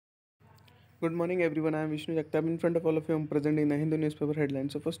Good morning, everyone. I am Vishnu Jagtap. In front of all of you, I am presenting the Hindu newspaper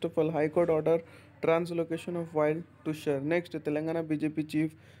headlines. So, first of all, High Court order translocation of wild to share. Next, Telangana BJP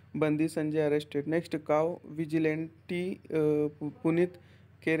chief Bandi Sanjay arrested. Next, cow vigilante Punit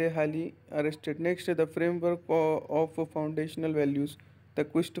Kerehali arrested. Next, the framework of foundational values, the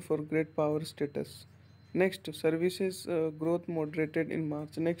quest for great power status. Next, services growth moderated in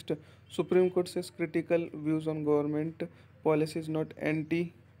March. Next, Supreme Court says critical views on government policies not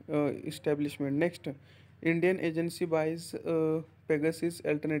anti establishment. Next, Indian agency buys Pegasus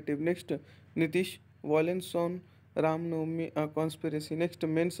alternative. Next, Nitish violence on Ram Navami conspiracy. Next,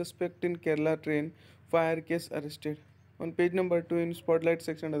 main suspect in Kerala train fire case arrested. On page number 2 in spotlight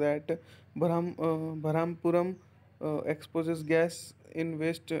section of that, Bharampuram exposes gas in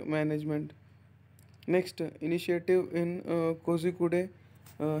waste management. Next, initiative in Kozhikode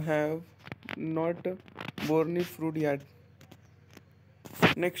have not borne fruit yet.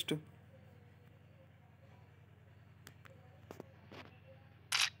 Next,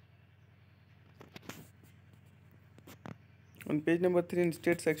 on page number 3 in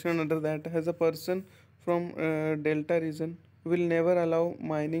state section under that, has a person from Delta region will never allow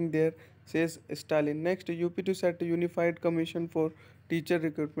mining there, says Stalin. Next, UP to set a unified commission for teacher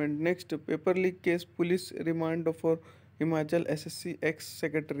recruitment. Next, paper leak case police remand for Himachal SSC ex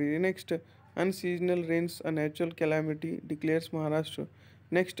secretary. Next, unseasonal rains a natural calamity, declares Maharashtra.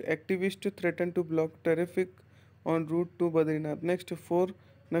 Next, activist threaten to block traffic on route to Badrinath. Next, four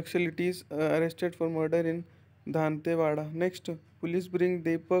Naxalites arrested for murder in Dantewada. Next, police bring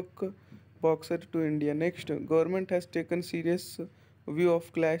Deepak boxer to India. Next, government has taken serious view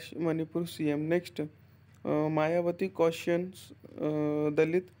of clash Manipur CM. Next, Mayawati cautions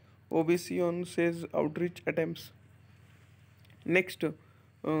Dalit OBC on says outreach attempts. Next,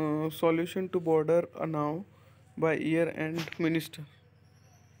 solution to border now by year end minister.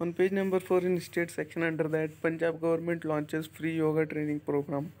 On page number 4 in state section under that, Punjab government launches free yoga training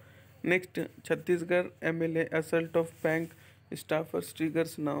program. Next, Chhattisgarh MLA assault of bank staffers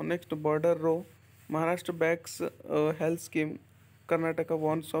triggers now. Next, border row, Maharashtra backs health scheme. Karnataka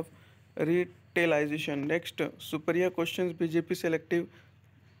warns of retailization. Next, Supriya questions BJP selective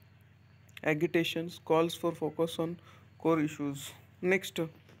agitations, calls for focus on core issues. Next,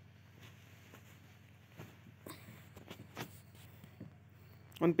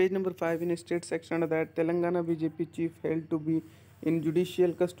 on page number 5 in state section that Telangana BJP chief held to be in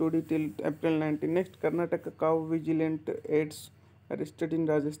judicial custody till April 19. Next, Karnataka cow vigilant aides arrested in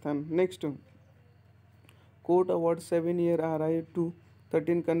Rajasthan. Next, court awards 7-year RI to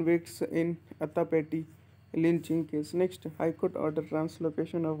 13 convicts in Attapeti lynching case. Next, High Court order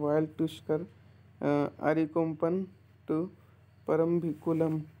translocation of wild Tushkar Arikompan to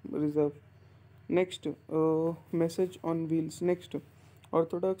Parambikulam Reserve. Next, message on wheels. Next,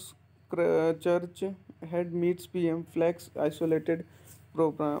 Orthodox Church head meets PM, flags isolated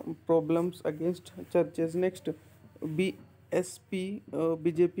problems against churches. Next, BSP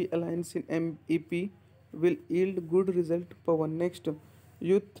BJP alliance in MEP will yield good result. Power. Next,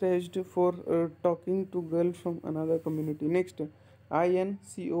 youth thrashed for talking to girl from another community. Next,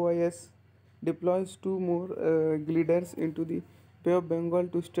 INCOIS deploys two more gliders into the Bay of Bengal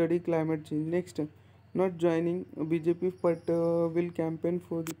to study climate change. Next, not joining BJP but will campaign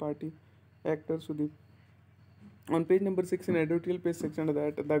for the party. Actor Sudeep. On page number 6 in editorial page section of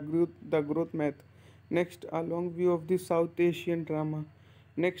that, the growth math. Next, a long view of the South Asian drama.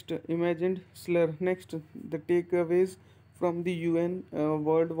 Next, imagined slur. Next, the takeaways from the UN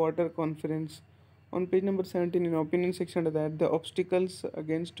World Water Conference. On page number 17 in opinion section of that, the obstacles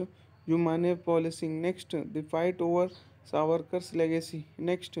against humane policing. Next, the fight over Savarkar's legacy.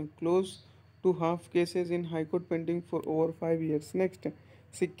 Next, close to half cases in High Court pending for over 5 years. Next,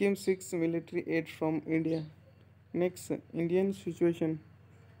 Sikkim seeks military aid from India. Next, Indian situation.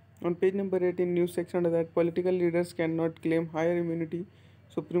 On page number 18, news section of that, political leaders cannot claim higher immunity.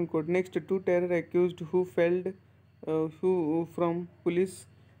 Supreme Court. Next, two terror accused who from police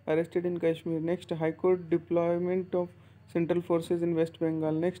arrested in Kashmir. Next, High Court deployment of central forces in West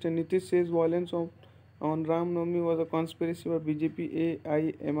Bengal. Next, Nitish says violence on Ram Navami was a conspiracy by BJP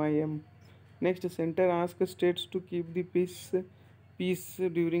AIMIM. Next, center asks states to keep the peace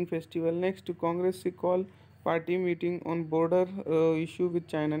during festival. Next, Congress call party meeting on border issue with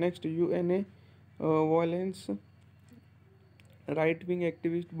China. Next, UNA violence right wing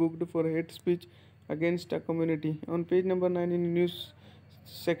activist booked for hate speech against a community. On page number 9 in news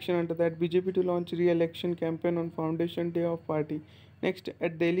section under that, BJP to launch re-election campaign on foundation day of party. Next,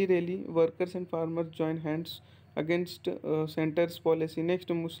 at Delhi rally, workers and farmers join hands against center's policy. Next,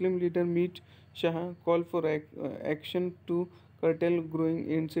 Muslim leader meet Shah, call for action to curtail growing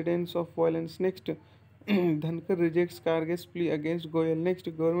incidents of violence. Next, Dhankar rejects Karge's plea against Goyal. Next,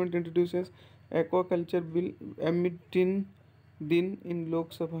 government introduces aquaculture bill amid din in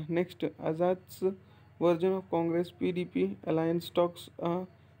Lok Sabha. Next, Azad's version of Congress PDP alliance talks a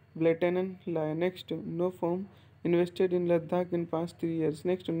blatant lie. Next, no firm invested in Ladakh in past 3 years.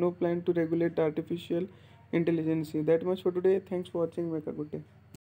 Next, no plan to regulate artificial intelligence. That much for today. Thanks for watching. Make a good day.